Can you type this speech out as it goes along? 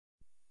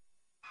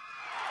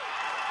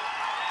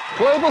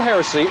Global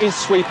heresy is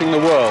sweeping the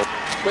world,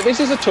 but this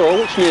is a tour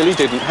which nearly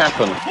didn't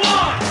happen.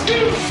 1,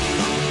 2.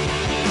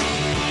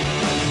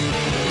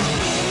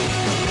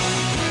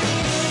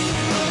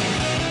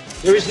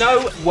 There is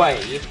no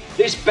way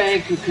this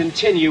band could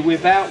continue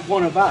without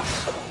one of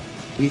us.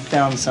 We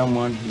found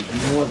someone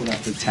who's more than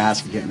up to the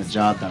task of getting the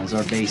job done as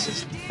our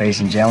bassist. Ladies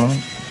and gentlemen,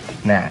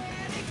 Nat.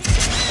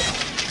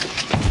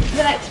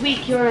 The next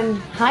week you're in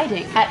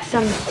hiding at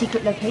some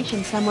secret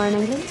location somewhere in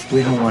England?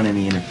 We don't want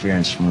any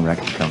interference from the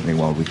record company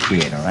while we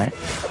create, all right?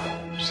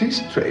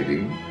 Cease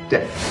trading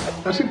debts.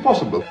 That's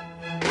impossible.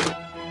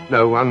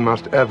 No one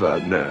must ever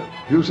know.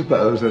 You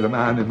suppose that a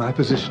man in my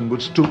position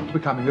would stoop to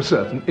becoming a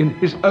servant in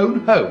his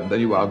own home? Then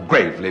you are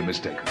gravely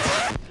mistaken.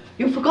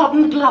 You've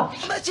forgotten the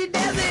gloves. But she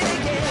does it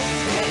again,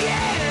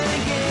 again,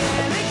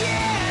 again,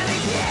 again,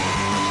 again.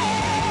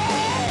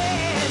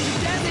 She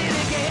does it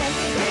again,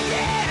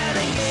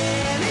 again,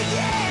 again,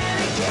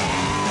 again,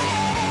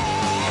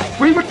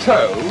 again. We were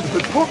told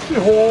that Foxley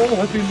Hall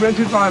had been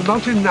rented by a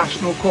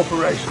multinational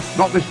corporation,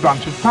 not this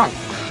bunch of punks.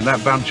 And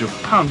that bunch of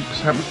punks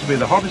happens to be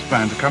the hottest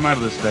band to come out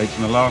of the States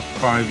in the last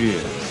 5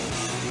 years.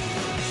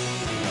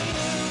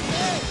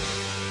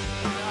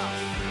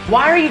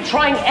 Why are you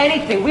trying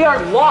anything? We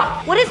are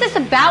locked. What is this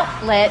about,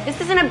 Flit? This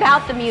isn't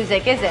about the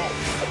music, is it?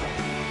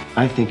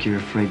 I think you're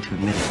afraid to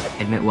admit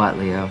it. Admit what,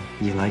 Leo?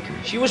 You like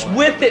her. She was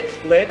with it,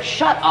 Flit.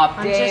 Shut up,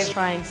 I'm Dave. just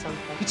trying something.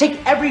 You take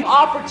every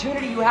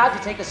opportunity you have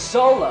to take a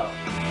solo.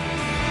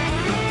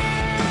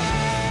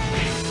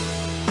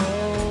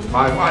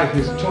 My wife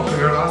is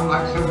tossing around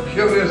like some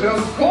curious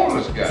old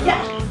chorus girl.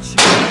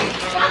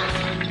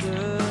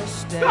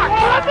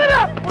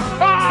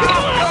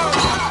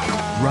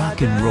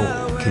 Rock and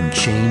roll can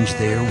change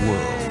their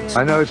worlds.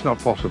 I know it's not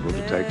possible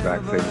to take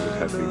back things that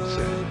have been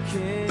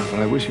said, but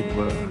I wish it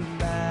were.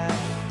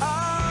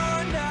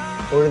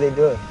 What are they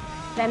doing?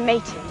 They're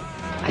mating.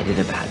 I did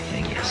a bad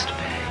thing yesterday.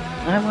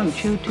 I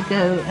want you to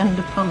go and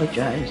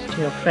apologize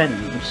to your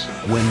friends.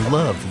 When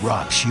love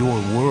rocks your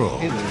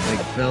world, Hey, little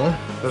big fella.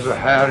 There's a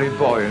hairy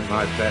boy in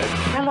my bed.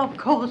 Well, of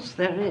course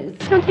there is.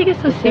 Don't take it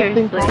so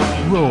seriously.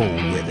 roll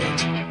with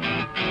it.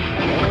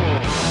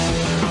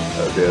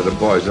 Oh dear, the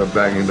boys are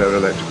banging their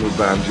electrical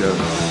banjos.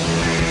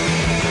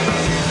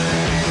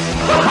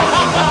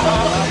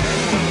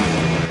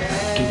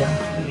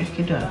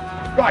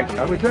 Right,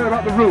 and we clear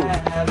about the room.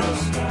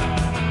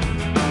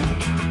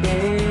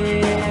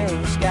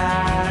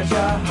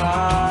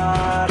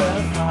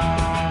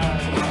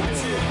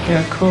 You're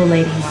a cool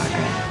lady,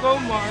 Margaret. Go,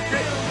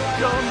 Margaret.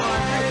 Go,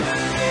 Margaret.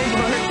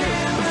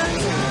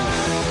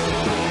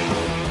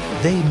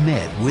 They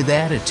met with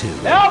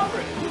attitude.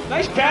 Alfred!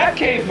 Nice cat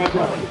cave, my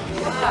brother.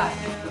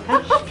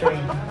 How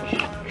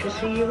strange to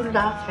see you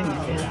laughing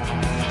again.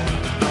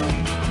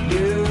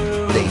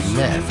 They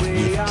left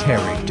with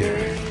character.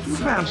 You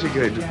fancy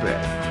going to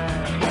bed?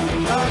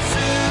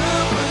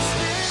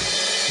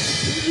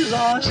 This is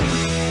awesome.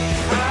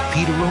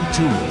 Peter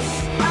O'Toole,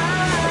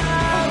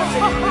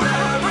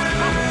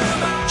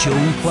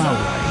 Joan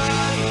Plowright,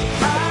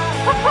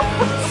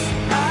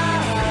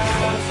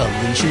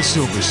 Alicia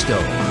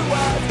Silverstone,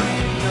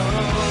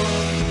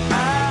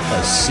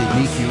 a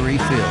Sidney Furie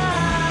film,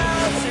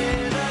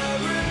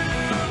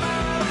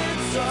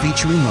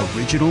 featuring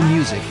original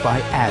music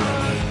by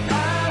Adam.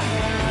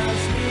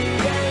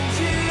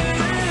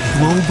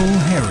 Global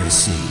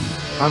Heresy.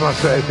 I must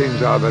say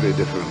things are very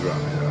different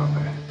around here.